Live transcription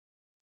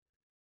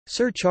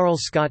Sir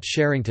Charles Scott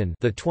Sherrington,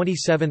 the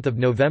 27th of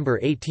November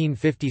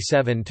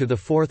 1857 to the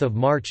 4th of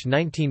March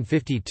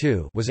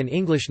 1952, was an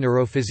English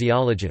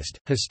neurophysiologist,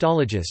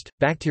 histologist,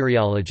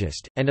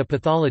 bacteriologist, and a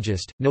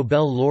pathologist,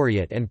 Nobel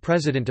laureate and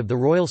president of the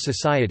Royal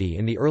Society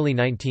in the early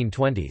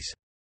 1920s.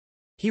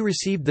 He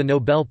received the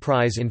Nobel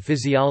Prize in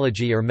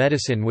Physiology or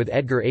Medicine with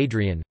Edgar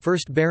Adrian,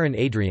 1st Baron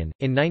Adrian,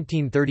 in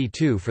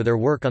 1932 for their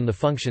work on the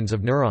functions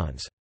of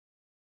neurons.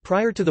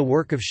 Prior to the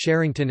work of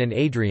Sherrington and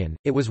Adrian,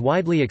 it was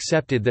widely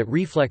accepted that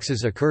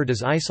reflexes occurred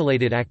as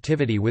isolated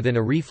activity within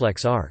a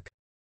reflex arc.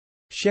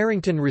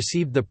 Sherrington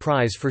received the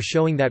prize for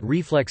showing that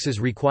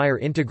reflexes require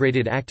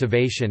integrated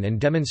activation and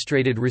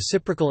demonstrated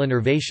reciprocal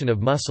innervation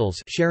of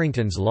muscles,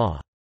 Sherrington's law.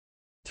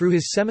 Through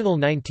his seminal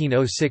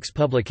 1906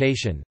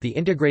 publication, The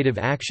Integrative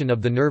Action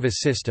of the Nervous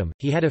System,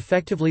 he had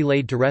effectively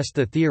laid to rest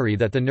the theory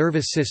that the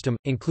nervous system,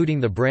 including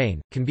the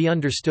brain, can be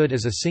understood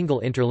as a single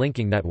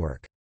interlinking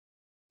network.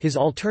 His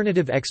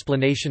alternative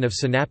explanation of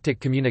synaptic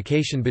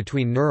communication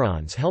between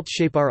neurons helped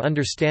shape our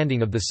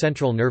understanding of the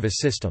central nervous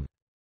system.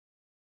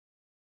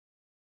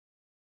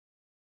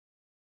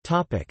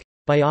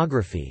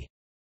 Biography.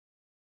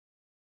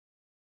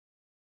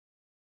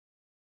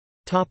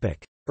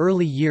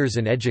 Early years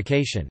and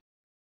education.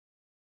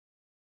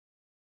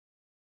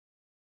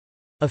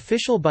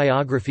 Official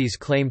biographies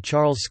claim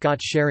Charles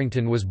Scott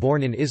Sherrington was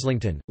born in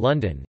Islington,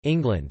 London,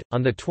 England,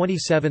 on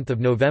 27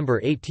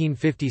 November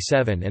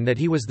 1857 and that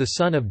he was the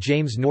son of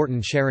James Norton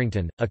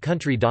Sherrington, a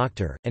country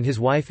doctor, and his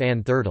wife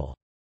Anne Thurtle.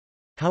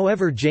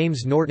 However,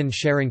 James Norton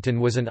Sherrington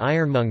was an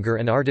ironmonger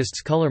and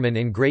artist's colourman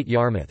in Great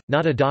Yarmouth,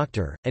 not a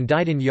doctor, and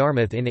died in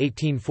Yarmouth in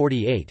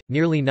 1848,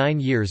 nearly 9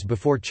 years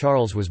before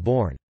Charles was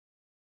born.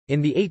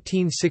 In the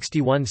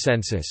 1861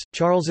 census,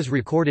 Charles is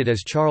recorded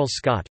as Charles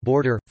Scott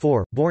border,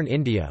 4, born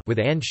India with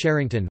Anne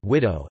Sherrington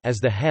widow as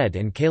the head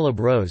and Caleb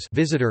Rose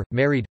visitor,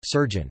 married,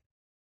 surgeon.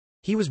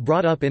 He was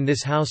brought up in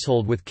this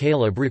household with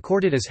Caleb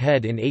recorded as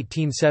head in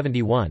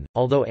 1871,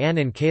 although Anne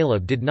and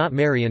Caleb did not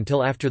marry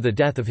until after the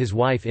death of his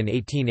wife in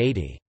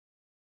 1880.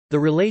 The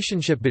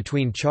relationship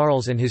between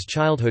Charles and his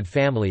childhood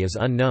family is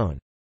unknown.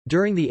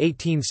 During the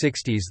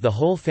 1860s the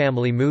whole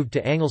family moved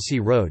to Anglesey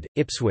Road,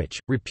 Ipswich,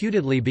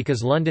 reputedly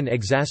because London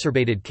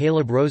exacerbated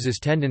Caleb Rose's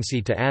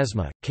tendency to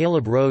asthma.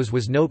 Caleb Rose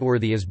was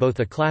noteworthy as both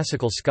a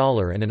classical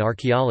scholar and an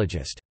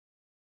archaeologist.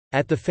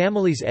 At the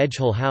family's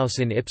Edgehill house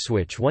in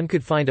Ipswich one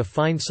could find a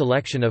fine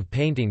selection of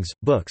paintings,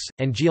 books,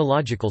 and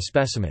geological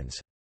specimens.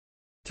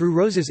 Through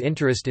Rose's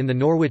interest in the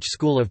Norwich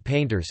School of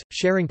Painters,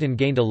 Sherrington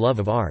gained a love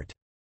of art.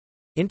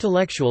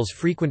 Intellectuals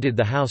frequented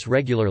the house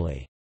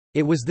regularly.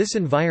 It was this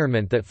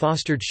environment that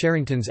fostered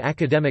Sherrington's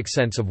academic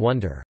sense of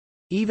wonder.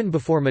 Even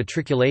before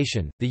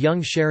matriculation, the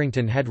young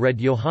Sherrington had read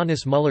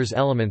Johannes Müller's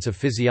Elements of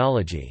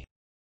Physiology.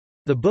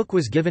 The book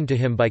was given to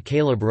him by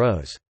Caleb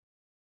Rose.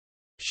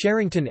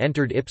 Sherrington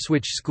entered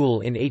Ipswich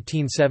School in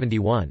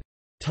 1871.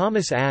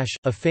 Thomas Ashe,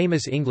 a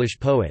famous English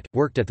poet,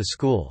 worked at the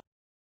school.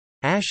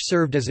 Ashe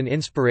served as an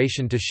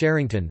inspiration to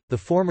Sherrington, the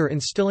former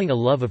instilling a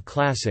love of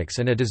classics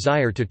and a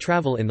desire to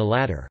travel in the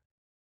latter.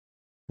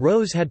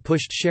 Rose had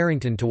pushed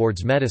Sherrington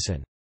towards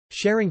medicine.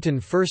 Sherrington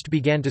first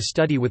began to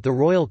study with the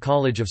Royal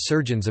College of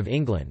Surgeons of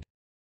England.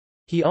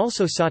 He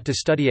also sought to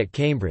study at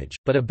Cambridge,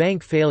 but a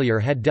bank failure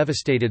had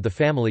devastated the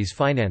family's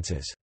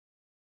finances.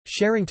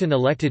 Sherrington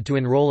elected to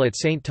enroll at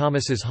St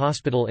Thomas's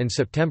Hospital in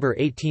September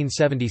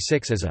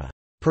 1876 as a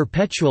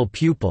perpetual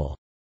pupil.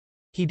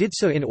 He did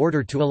so in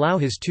order to allow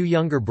his two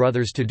younger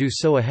brothers to do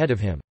so ahead of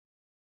him.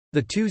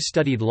 The two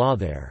studied law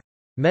there.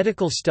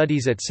 Medical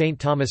studies at St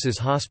Thomas's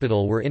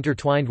Hospital were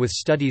intertwined with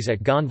studies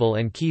at Gonville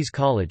and Caius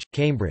College,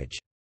 Cambridge.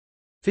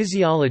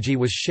 Physiology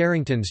was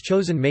Sherrington's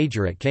chosen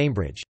major at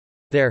Cambridge.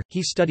 There,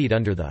 he studied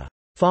under the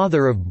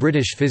 "father of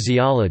British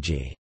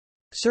physiology",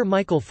 Sir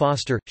Michael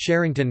Foster.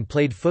 Sherrington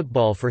played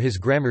football for his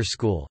grammar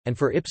school, and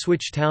for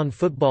Ipswich Town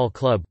Football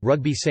Club,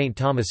 Rugby St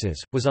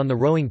Thomas's, was on the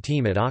rowing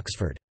team at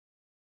Oxford.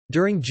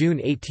 During June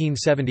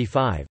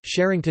 1875,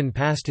 Sherrington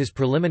passed his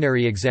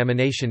preliminary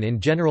examination in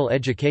general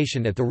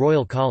education at the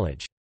Royal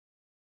College.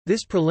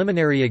 This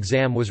preliminary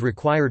exam was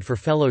required for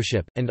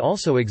fellowship, and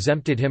also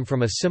exempted him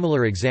from a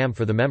similar exam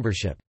for the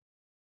membership.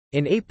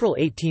 In April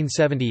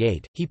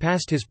 1878, he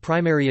passed his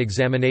primary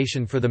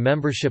examination for the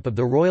membership of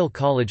the Royal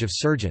College of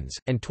Surgeons,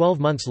 and 12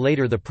 months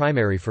later the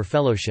primary for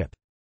fellowship.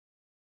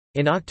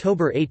 In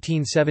October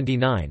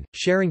 1879,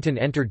 Sherrington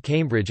entered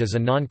Cambridge as a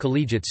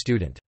non-collegiate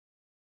student.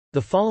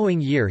 The following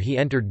year he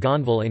entered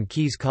Gonville and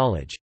Caius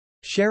College.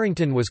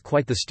 Sherrington was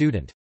quite the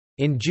student.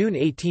 In June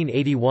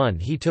 1881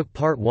 he took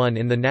Part 1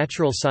 in the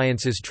Natural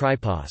Sciences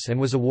Tripos and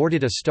was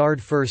awarded a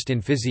starred first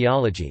in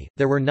physiology.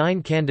 There were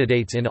 9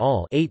 candidates in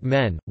all, 8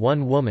 men,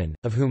 1 woman,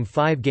 of whom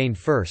 5 gained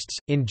firsts.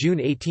 In June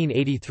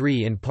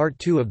 1883 in Part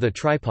 2 of the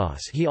Tripos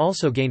he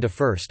also gained a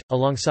first,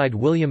 alongside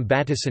William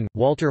Battison.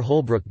 Walter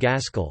Holbrook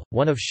Gaskell,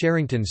 one of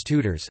Sherrington's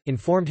tutors,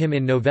 informed him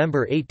in November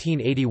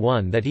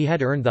 1881 that he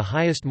had earned the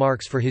highest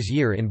marks for his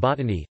year in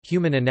botany,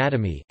 human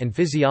anatomy, and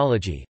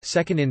physiology,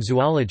 second in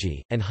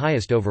zoology, and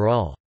highest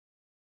overall.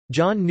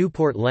 John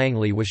Newport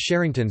Langley was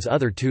Sherrington's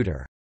other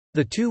tutor.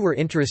 The two were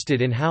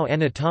interested in how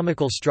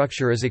anatomical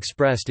structure is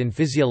expressed in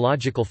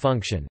physiological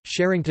function.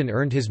 Sherrington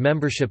earned his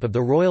membership of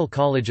the Royal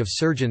College of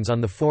Surgeons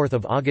on 4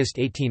 August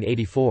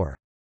 1884.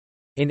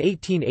 In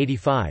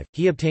 1885,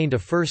 he obtained a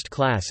first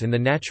class in the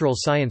natural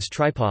science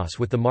tripos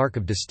with the mark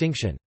of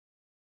distinction.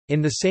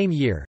 In the same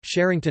year,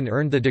 Sherrington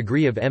earned the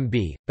degree of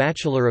M.B.,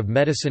 Bachelor of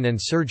Medicine and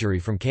Surgery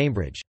from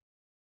Cambridge.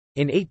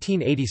 In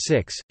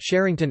 1886,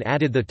 Sherrington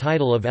added the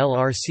title of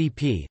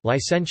LRCP,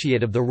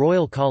 Licentiate of the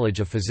Royal College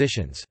of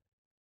Physicians.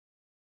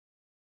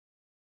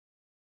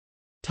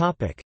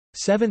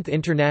 7th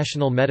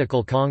International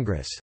Medical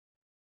Congress.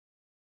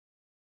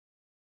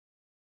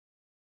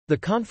 The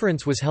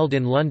conference was held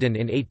in London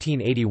in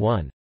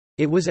 1881.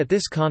 It was at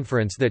this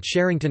conference that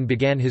Sherrington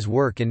began his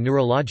work in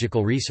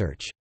neurological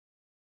research.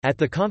 At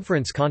the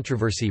conference,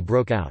 controversy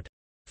broke out.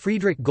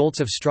 Friedrich Goltz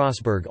of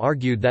Strasbourg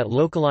argued that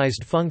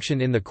localized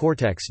function in the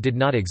cortex did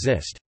not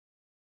exist.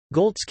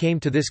 Goltz came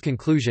to this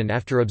conclusion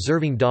after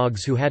observing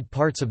dogs who had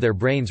parts of their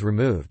brains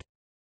removed.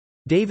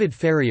 David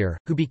Ferrier,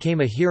 who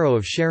became a hero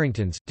of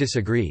Sherrington's,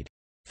 disagreed.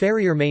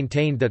 Ferrier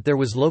maintained that there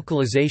was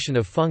localization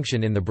of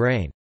function in the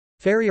brain.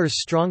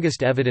 Ferrier's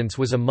strongest evidence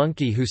was a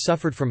monkey who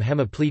suffered from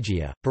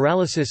hemiplegia,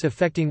 paralysis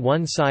affecting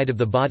one side of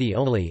the body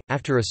only,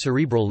 after a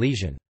cerebral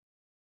lesion.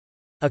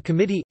 A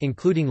committee,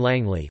 including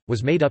Langley,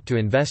 was made up to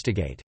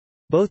investigate.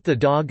 Both the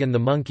dog and the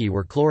monkey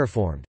were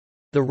chloroformed.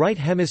 The right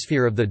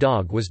hemisphere of the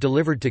dog was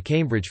delivered to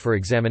Cambridge for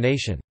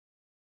examination.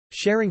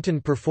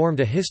 Sherrington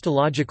performed a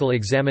histological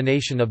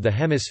examination of the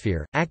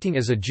hemisphere, acting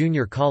as a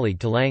junior colleague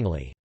to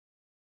Langley.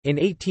 In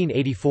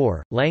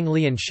 1884,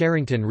 Langley and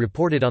Sherrington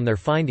reported on their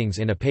findings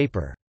in a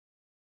paper.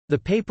 The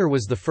paper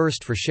was the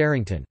first for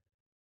Sherrington.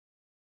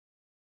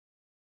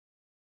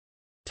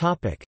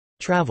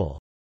 Travel.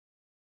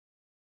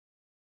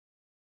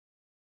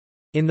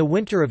 In the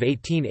winter of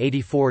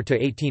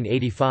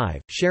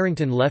 1884–1885,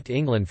 Sherrington left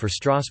England for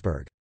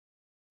Strasbourg.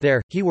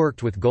 There, he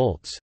worked with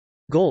Goltz.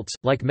 Goltz,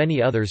 like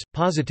many others,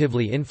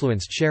 positively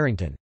influenced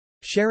Sherrington.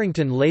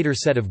 Sherrington later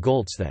said of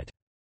Goltz that,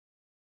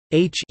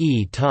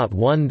 "He taught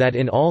one that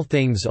in all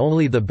things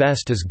only the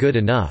best is good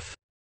enough."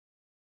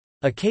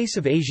 A case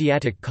of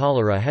Asiatic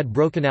cholera had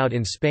broken out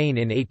in Spain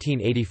in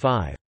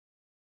 1885.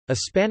 A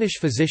Spanish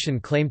physician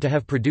claimed to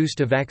have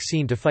produced a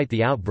vaccine to fight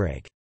the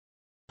outbreak.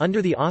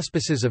 Under the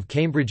auspices of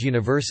Cambridge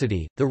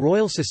University, the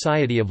Royal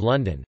Society of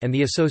London, and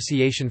the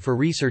Association for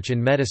Research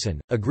in Medicine,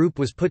 a group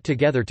was put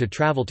together to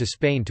travel to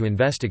Spain to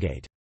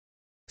investigate.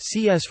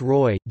 C.S.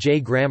 Roy, J.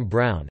 Graham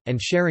Brown, and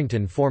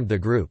Sherrington formed the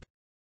group.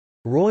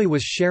 Roy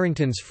was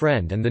Sherrington's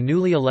friend and the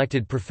newly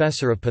elected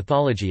professor of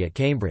pathology at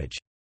Cambridge.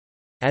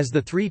 As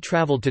the three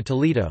travelled to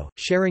Toledo,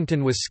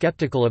 Sherrington was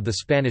skeptical of the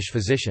Spanish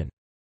physician.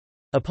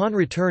 Upon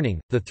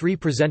returning, the three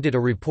presented a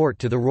report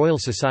to the Royal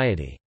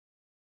Society.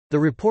 The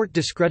report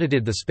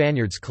discredited the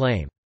Spaniard's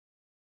claim.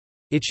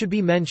 It should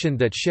be mentioned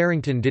that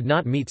Sherrington did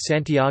not meet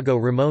Santiago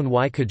Ramón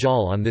y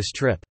Cajal on this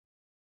trip.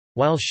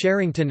 While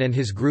Sherrington and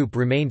his group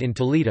remained in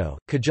Toledo,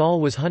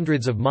 Cajal was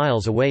hundreds of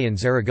miles away in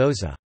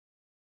Zaragoza.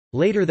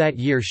 Later that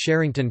year,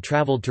 Sherrington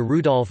travelled to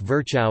Rudolf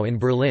Virchow in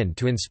Berlin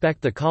to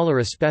inspect the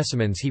cholera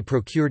specimens he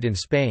procured in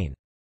Spain.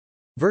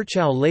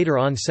 Virchow later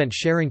on sent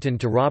Sherrington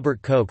to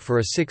Robert Koch for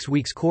a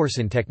 6-week course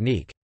in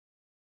technique.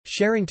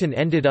 Sherrington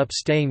ended up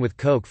staying with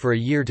Koch for a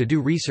year to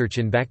do research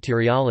in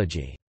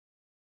bacteriology.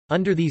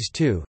 Under these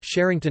two,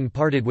 Sherrington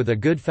parted with a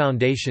good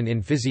foundation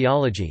in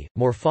physiology,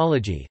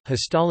 morphology,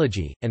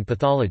 histology, and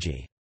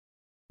pathology.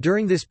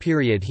 During this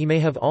period he may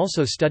have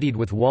also studied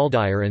with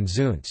Waldeyer and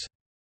Zuntz.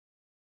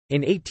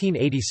 In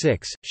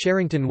 1886,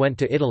 Sherrington went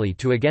to Italy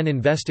to again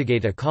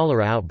investigate a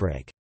cholera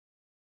outbreak.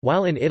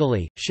 While in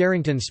Italy,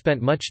 Sherrington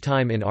spent much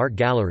time in art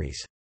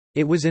galleries.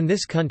 It was in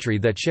this country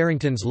that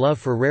Sherrington's love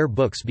for rare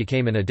books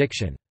became an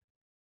addiction.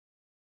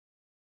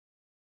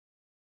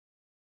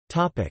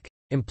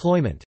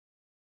 Employment.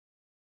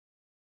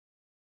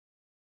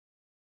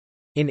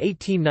 In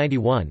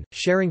 1891,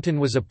 Sherrington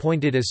was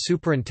appointed as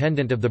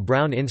superintendent of the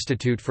Brown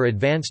Institute for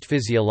Advanced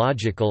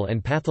Physiological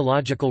and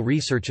Pathological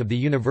Research of the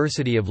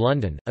University of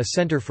London, a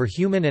centre for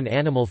human and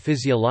animal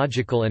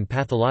physiological and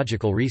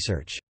pathological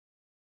research.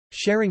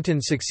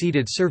 Sherrington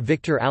succeeded Sir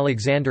Victor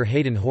Alexander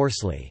Hayden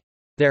Horsley.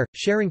 There,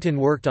 Sherrington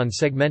worked on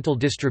segmental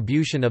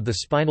distribution of the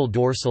spinal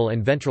dorsal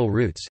and ventral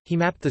roots, he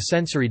mapped the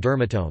sensory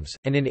dermatomes,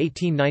 and in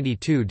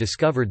 1892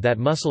 discovered that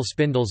muscle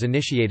spindles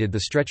initiated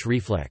the stretch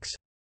reflex.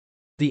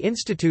 The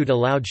institute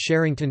allowed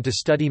Sherrington to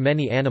study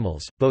many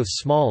animals, both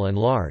small and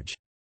large.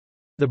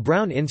 The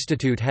Brown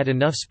Institute had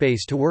enough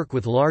space to work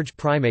with large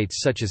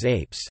primates such as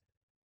apes.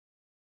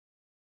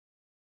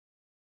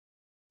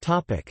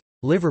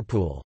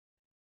 Liverpool.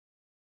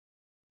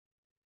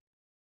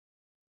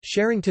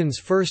 Sherrington's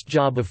first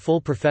job of full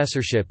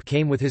professorship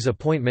came with his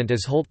appointment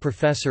as Holt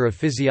Professor of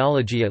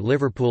Physiology at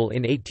Liverpool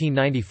in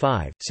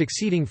 1895,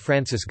 succeeding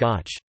Francis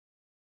Gotch.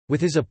 With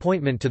his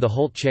appointment to the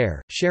Holt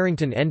Chair,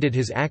 Sherrington ended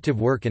his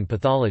active work in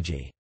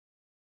pathology.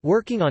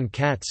 Working on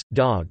cats,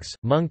 dogs,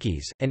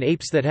 monkeys, and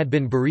apes that had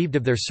been bereaved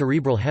of their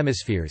cerebral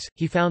hemispheres,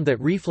 he found that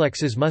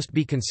reflexes must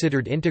be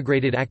considered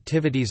integrated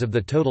activities of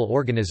the total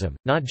organism,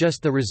 not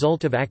just the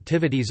result of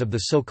activities of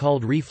the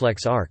so-called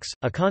reflex arcs,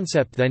 a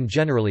concept then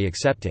generally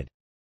accepted.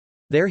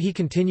 There he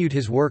continued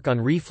his work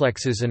on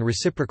reflexes and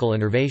reciprocal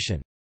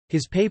innervation.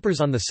 His papers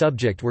on the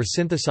subject were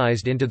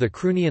synthesized into the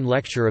Croonian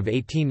Lecture of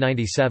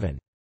 1897.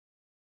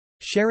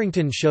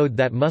 Sherrington showed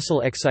that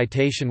muscle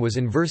excitation was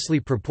inversely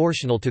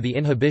proportional to the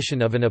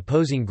inhibition of an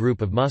opposing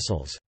group of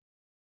muscles.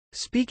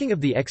 Speaking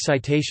of the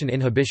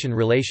excitation-inhibition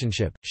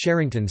relationship,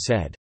 Sherrington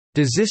said,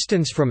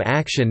 "Desistance from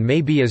action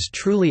may be as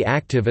truly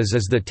active as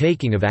is the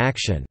taking of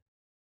action."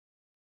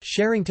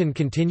 Sherrington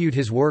continued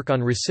his work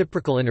on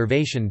reciprocal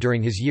innervation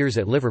during his years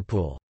at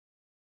Liverpool.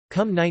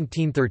 Come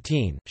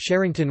 1913,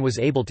 Sherrington was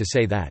able to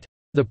say that,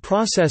 "The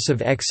process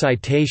of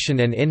excitation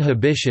and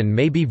inhibition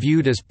may be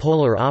viewed as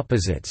polar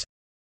opposites.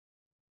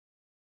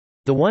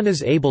 The one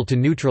is able to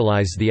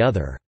neutralize the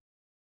other."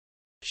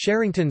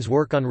 Sherrington's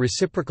work on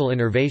reciprocal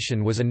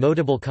innervation was a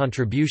notable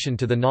contribution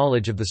to the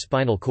knowledge of the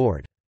spinal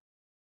cord.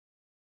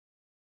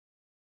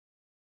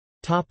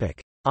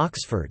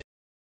 Oxford.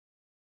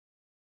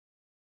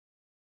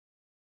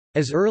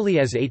 As early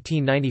as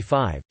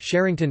 1895,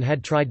 Sherrington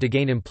had tried to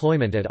gain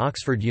employment at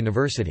Oxford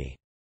University.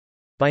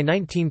 By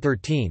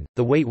 1913,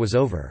 the wait was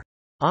over.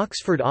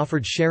 Oxford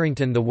offered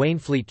Sherrington the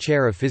Waynflete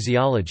Chair of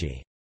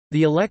Physiology.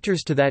 The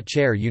electors to that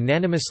chair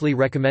unanimously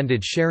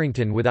recommended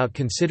Sherrington without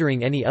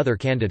considering any other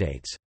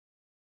candidates.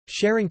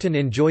 Sherrington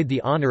enjoyed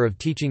the honour of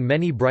teaching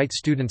many bright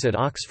students at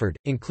Oxford,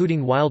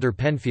 including Wilder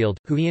Penfield,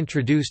 who he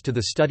introduced to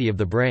the study of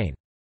the brain.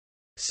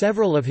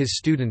 Several of his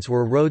students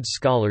were Rhodes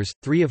Scholars,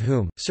 three of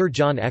whom, Sir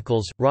John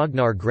Eccles,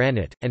 Ragnar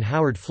Granit, and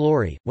Howard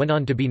Florey, went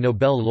on to be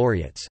Nobel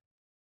laureates.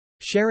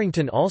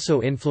 Sherrington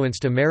also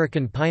influenced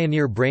American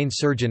pioneer brain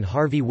surgeon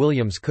Harvey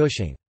Williams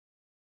Cushing.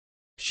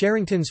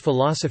 Sherrington's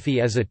philosophy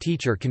as a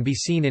teacher can be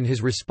seen in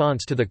his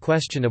response to the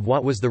question of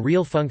what was the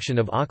real function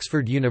of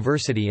Oxford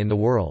University in the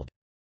world.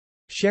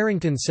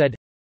 Sherrington said,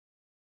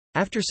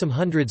 "After some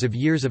hundreds of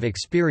years of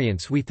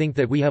experience we think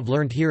that we have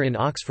learned here in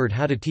Oxford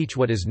how to teach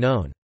what is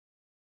known.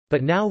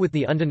 But now with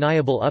the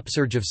undeniable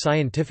upsurge of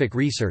scientific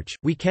research,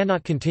 we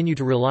cannot continue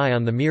to rely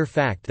on the mere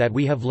fact that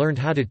we have learned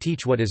how to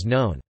teach what is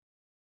known.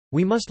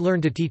 We must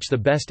learn to teach the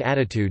best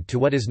attitude to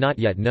what is not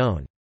yet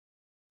known.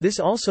 This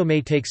also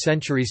may take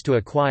centuries to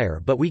acquire,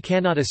 but we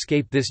cannot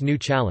escape this new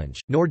challenge,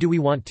 nor do we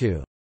want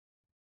to."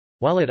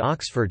 While at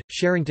Oxford,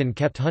 Sherrington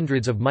kept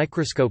hundreds of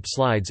microscope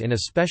slides in a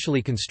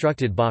specially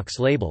constructed box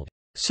labelled,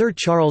 "Sir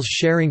Charles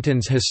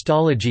Sherrington's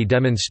Histology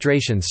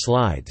Demonstration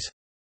Slides."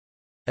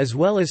 As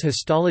well as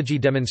histology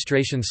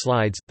demonstration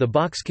slides, the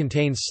box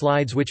contains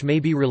slides which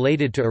may be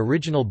related to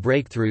original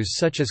breakthroughs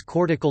such as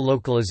cortical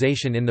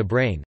localization in the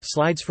brain,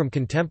 slides from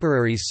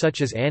contemporaries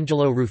such as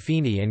Angelo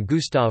Ruffini and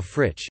Gustav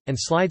Fritsch, and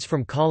slides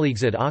from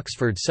colleagues at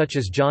Oxford such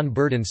as John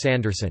Burton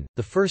Sanderson,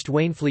 the first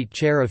Waynflete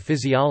Chair of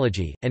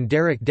Physiology, and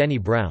Derek Denny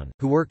Brown,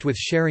 who worked with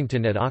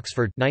Sherrington at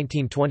Oxford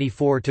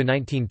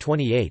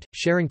 1924–1928.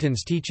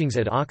 Sherrington's teachings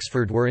at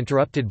Oxford were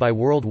interrupted by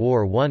World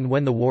War I.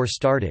 When the war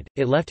started,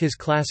 it left his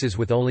classes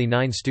with only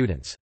 9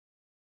 students.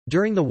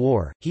 During the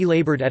war, he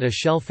labored at a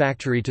shell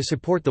factory to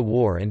support the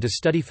war and to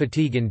study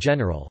fatigue in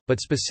general,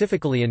 but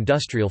specifically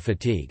industrial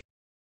fatigue.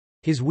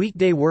 His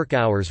weekday work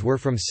hours were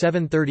from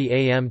 7:30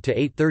 a.m. to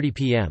 8:30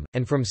 p.m.,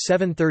 and from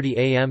 7:30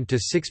 a.m. to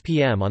 6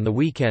 p.m. on the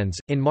weekends.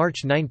 In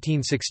March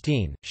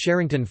 1916,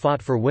 Sherrington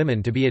fought for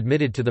women to be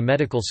admitted to the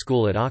medical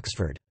school at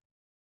Oxford.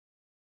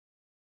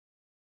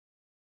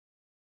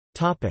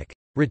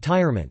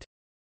 Retirement.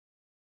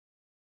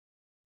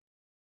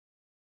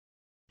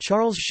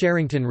 Charles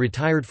Sherrington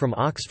retired from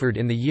Oxford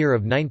in the year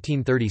of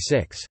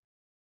 1936.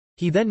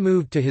 He then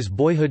moved to his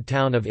boyhood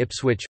town of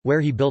Ipswich,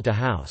 where he built a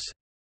house.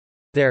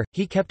 There,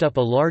 he kept up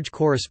a large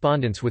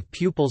correspondence with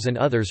pupils and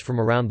others from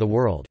around the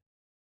world.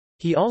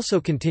 He also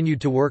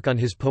continued to work on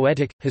his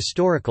poetic,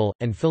 historical,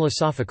 and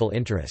philosophical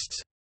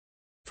interests.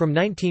 From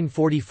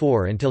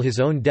 1944 until his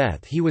own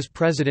death he was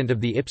president of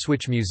the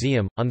Ipswich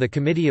Museum, on the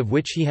committee of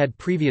which he had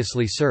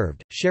previously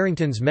served.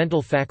 Sherrington's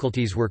mental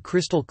faculties were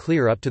crystal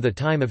clear up to the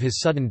time of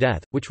his sudden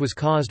death, which was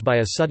caused by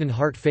a sudden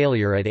heart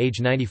failure at age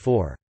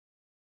 94.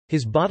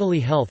 His bodily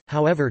health,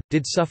 however,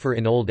 did suffer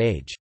in old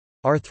age.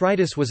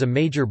 Arthritis was a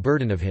major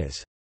burden of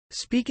his.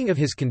 Speaking of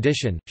his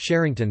condition,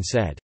 Sherrington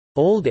said,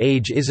 "Old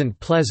age isn't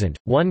pleasant,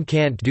 one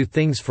can't do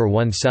things for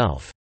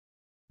oneself."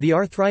 The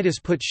arthritis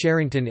put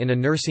Sherrington in a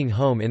nursing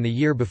home in the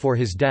year before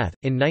his death,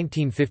 in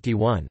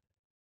 1951.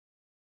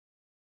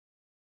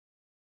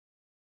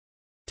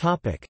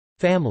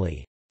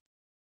 Family.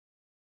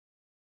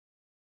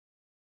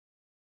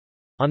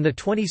 On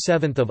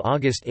 27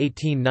 August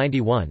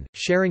 1891,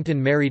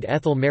 Sherrington married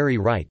Ethel Mary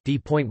Wright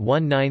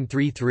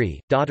d.1933,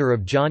 daughter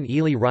of John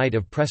Ely Wright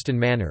of Preston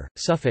Manor,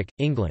 Suffolk,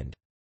 England.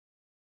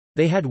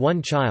 They had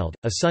one child,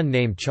 a son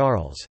named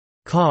Charles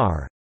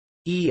Carr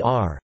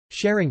E.R.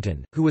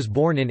 Sherrington, who was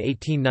born in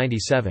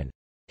 1897.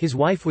 His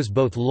wife was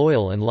both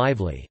loyal and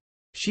lively.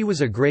 She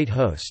was a great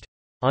host.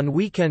 On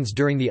weekends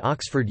during the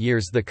Oxford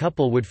years, the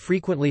couple would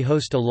frequently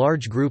host a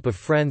large group of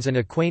friends and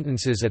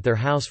acquaintances at their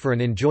house for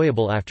an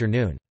enjoyable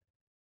afternoon.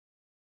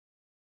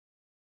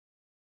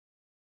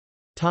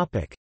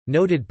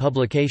 Noted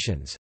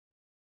publications.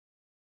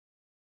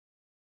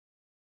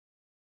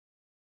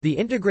 The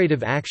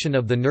Integrative Action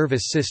of the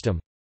Nervous System.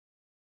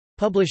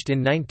 Published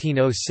in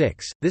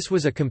 1906, this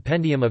was a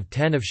compendium of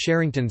 10 of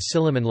Sherrington's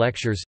Silliman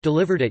lectures,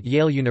 delivered at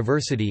Yale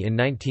University in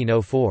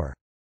 1904.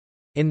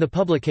 In the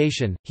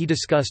publication, he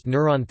discussed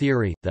neuron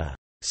theory, the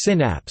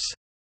synapse,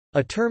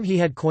 a term he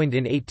had coined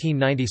in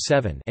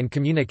 1897, and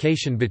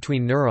communication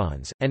between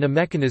neurons, and a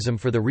mechanism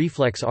for the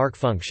reflex arc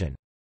function.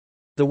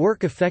 The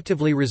work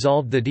effectively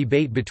resolved the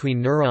debate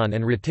between neuron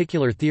and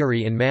reticular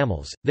theory in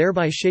mammals,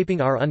 thereby shaping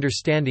our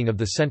understanding of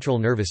the central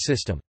nervous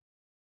system.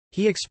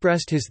 He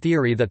expressed his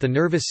theory that the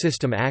nervous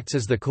system acts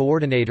as the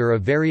coordinator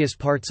of various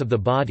parts of the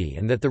body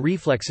and that the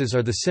reflexes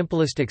are the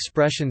simplest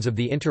expressions of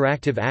the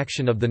interactive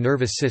action of the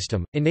nervous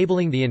system,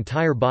 enabling the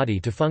entire body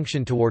to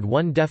function toward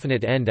one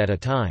definite end at a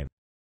time.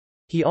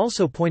 He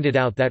also pointed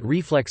out that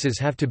reflexes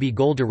have to be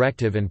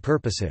goal-directive and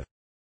purposive.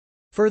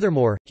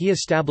 Furthermore, he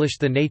established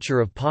the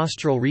nature of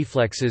postural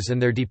reflexes and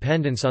their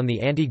dependence on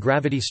the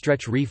anti-gravity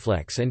stretch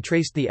reflex and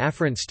traced the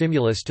afferent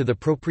stimulus to the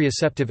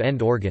proprioceptive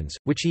end organs,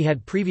 which he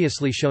had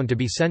previously shown to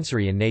be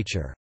sensory in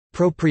nature.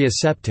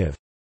 Proprioceptive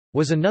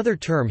was another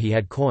term he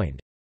had coined.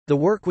 The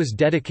work was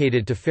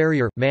dedicated to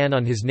Ferrier, Man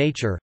on His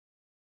Nature,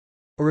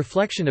 a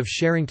reflection of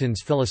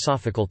Sherrington's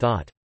philosophical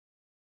thought.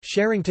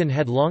 Sherrington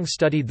had long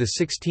studied the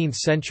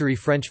 16th-century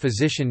French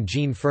physician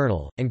Jean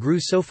Fernel, and grew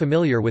so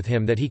familiar with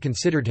him that he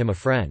considered him a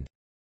friend.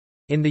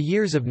 In the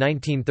years of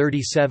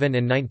 1937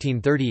 and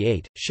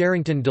 1938,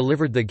 Sherrington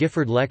delivered the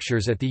Gifford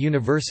Lectures at the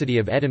University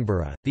of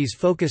Edinburgh. These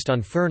focused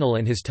on Fernel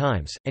and his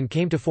times, and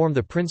came to form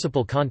the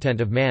principal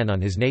content of Man on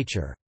His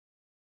Nature.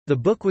 The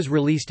book was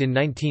released in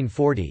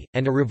 1940,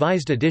 and a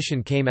revised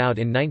edition came out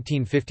in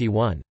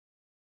 1951.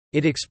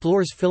 It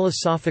explores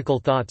philosophical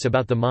thoughts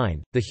about the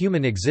mind, the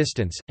human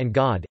existence, and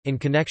God, in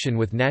connection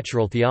with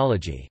natural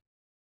theology.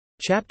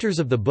 Chapters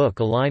of the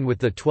book align with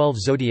the 12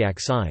 zodiac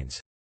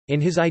signs. In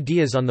his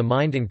Ideas on the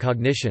Mind and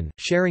Cognition,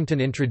 Sherrington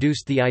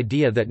introduced the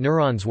idea that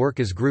neurons work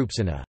as groups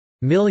in a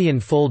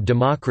million-fold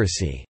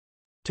democracy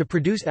to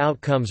produce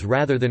outcomes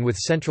rather than with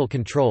central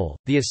control.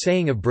 The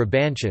Assaying of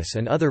Brabantius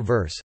and Other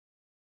Verse,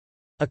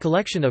 a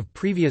collection of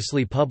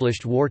previously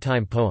published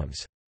wartime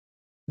poems.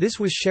 This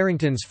was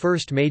Sherrington's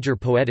first major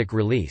poetic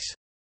release.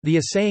 The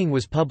Assaying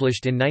was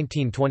published in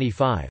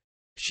 1925.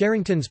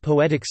 Sherrington's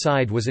poetic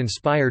side was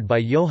inspired by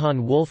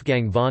Johann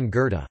Wolfgang von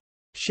Goethe.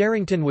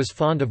 Sherrington was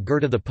fond of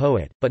Goethe the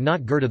poet, but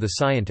not Goethe the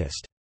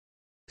scientist.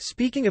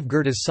 Speaking of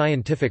Goethe's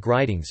scientific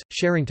writings,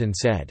 Sherrington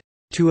said,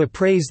 "To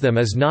appraise them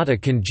is not a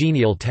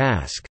congenial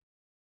task."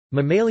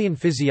 Mammalian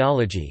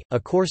Physiology, a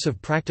course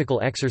of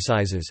practical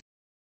exercises.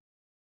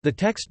 The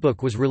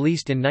textbook was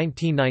released in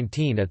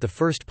 1919 at the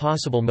first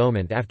possible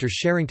moment after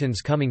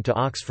Sherrington's coming to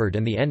Oxford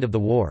and the end of the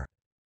war.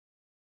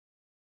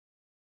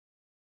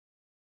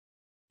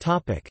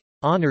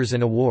 Honours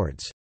and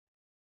awards.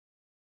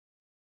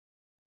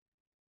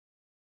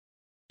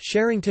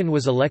 Sherrington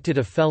was elected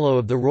a Fellow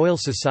of the Royal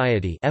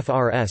Society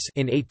 (FRS)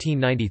 in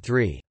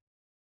 1893.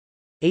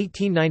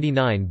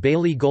 1899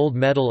 Baillie Gold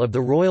Medal of the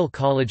Royal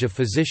College of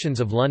Physicians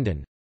of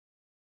London.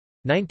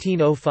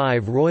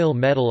 1905 Royal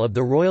Medal of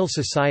the Royal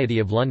Society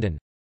of London.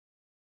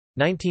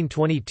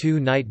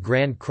 1922 Knight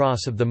Grand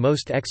Cross of the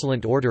Most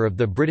Excellent Order of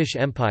the British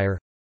Empire.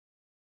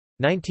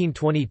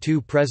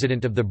 1922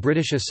 President of the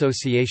British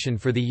Association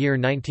for the year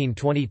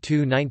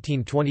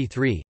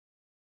 1922–1923.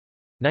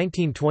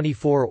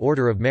 1924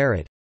 Order of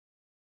Merit.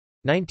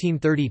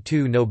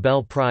 1932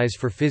 Nobel Prize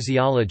for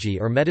Physiology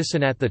or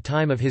Medicine. At the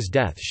time of his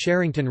death,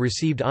 Sherrington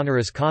received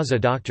honoris causa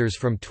doctors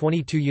from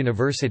 22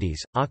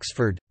 universities: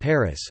 Oxford,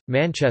 Paris,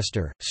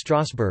 Manchester,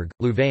 Strasbourg,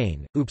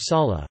 Louvain,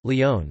 Uppsala,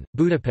 Lyon,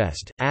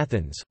 Budapest,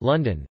 Athens,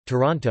 London,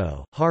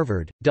 Toronto,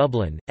 Harvard,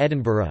 Dublin,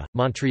 Edinburgh,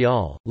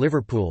 Montreal,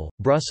 Liverpool,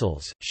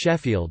 Brussels,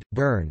 Sheffield,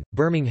 Bern,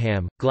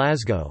 Birmingham,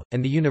 Glasgow,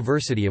 and the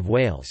University of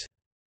Wales.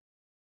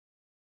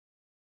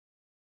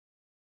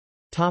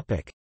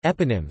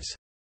 Eponyms.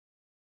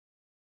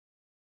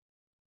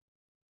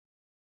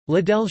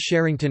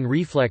 Liddell-Sherrington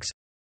reflex.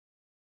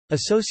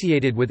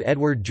 Associated with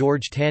Edward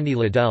George Tandy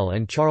Liddell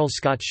and Charles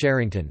Scott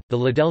Sherrington, the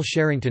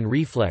Liddell-Sherrington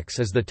reflex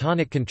is the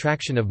tonic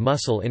contraction of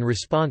muscle in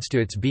response to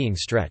its being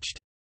stretched.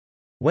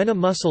 When a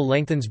muscle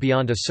lengthens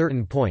beyond a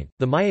certain point,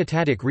 the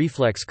myotatic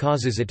reflex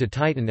causes it to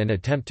tighten and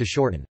attempt to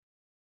shorten.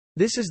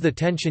 This is the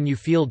tension you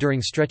feel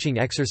during stretching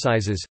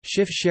exercises.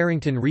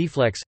 Schiff-Sherrington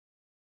reflex,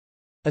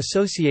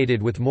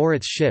 associated with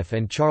Moritz Schiff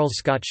and Charles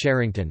Scott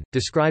Sherrington,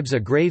 describes a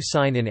grave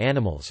sign in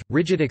animals,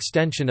 rigid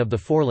extension of the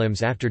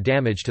forelimbs after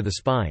damage to the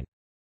spine.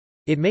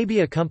 It may be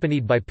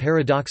accompanied by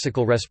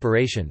paradoxical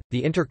respiration,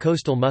 the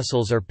intercostal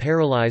muscles are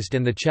paralyzed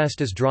and the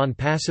chest is drawn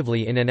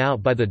passively in and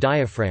out by the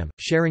diaphragm.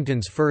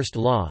 Sherrington's first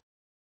law.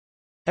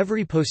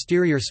 Every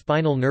posterior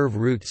spinal nerve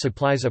root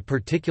supplies a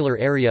particular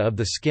area of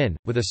the skin,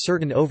 with a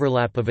certain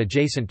overlap of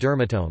adjacent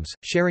dermatomes.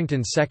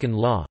 Sherrington's second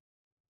law.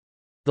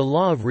 The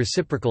law of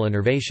reciprocal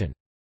innervation.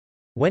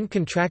 When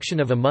contraction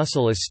of a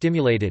muscle is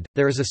stimulated,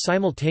 there is a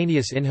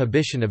simultaneous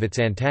inhibition of its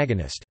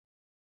antagonist.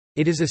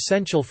 It is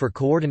essential for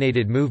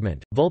coordinated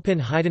movement.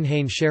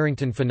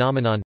 Vulpin-Heidenhain-Sherrington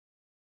phenomenon.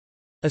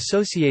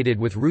 Associated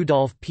with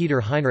Rudolf Peter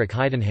Heinrich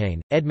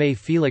Heidenhain, Edme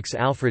Felix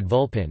Alfred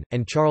Vulpin,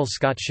 and Charles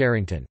Scott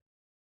Sherrington.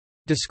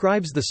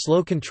 Describes the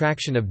slow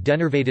contraction of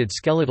denervated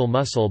skeletal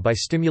muscle by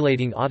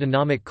stimulating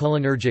autonomic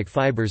cholinergic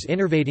fibers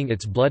innervating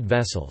its blood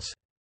vessels.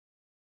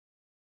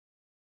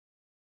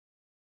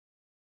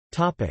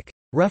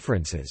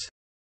 References.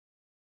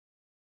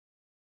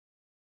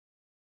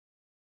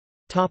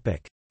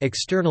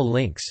 External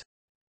links.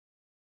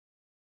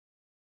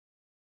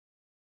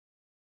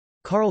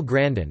 Carl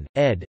Grandin,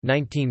 ed.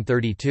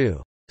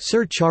 1932.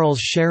 Sir Charles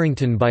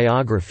Sherrington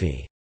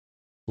Biography.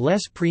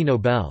 Les Prix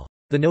Nobel.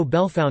 The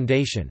Nobel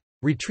Foundation.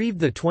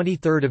 Retrieved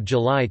 23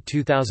 July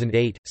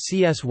 2008,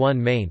 CS1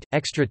 maint,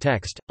 extra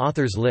text,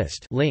 authors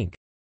list link.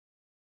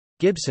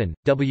 Gibson,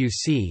 W.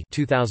 C.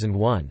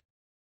 2001.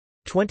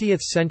 20th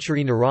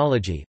Century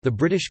Neurology, The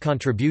British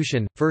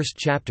Contribution, 1st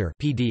chapter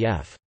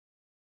PDF.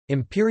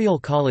 Imperial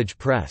College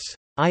Press.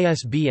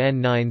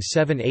 ISBN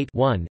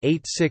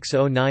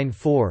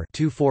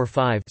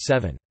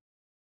 978-1-86094-245-7.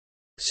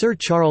 Sir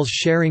Charles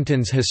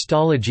Sherrington's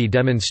Histology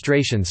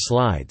Demonstration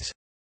Slides.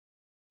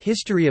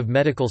 History of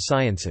Medical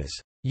Sciences.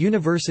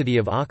 University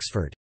of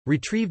Oxford.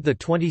 Retrieved the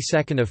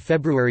 22nd of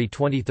February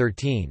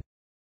 2013.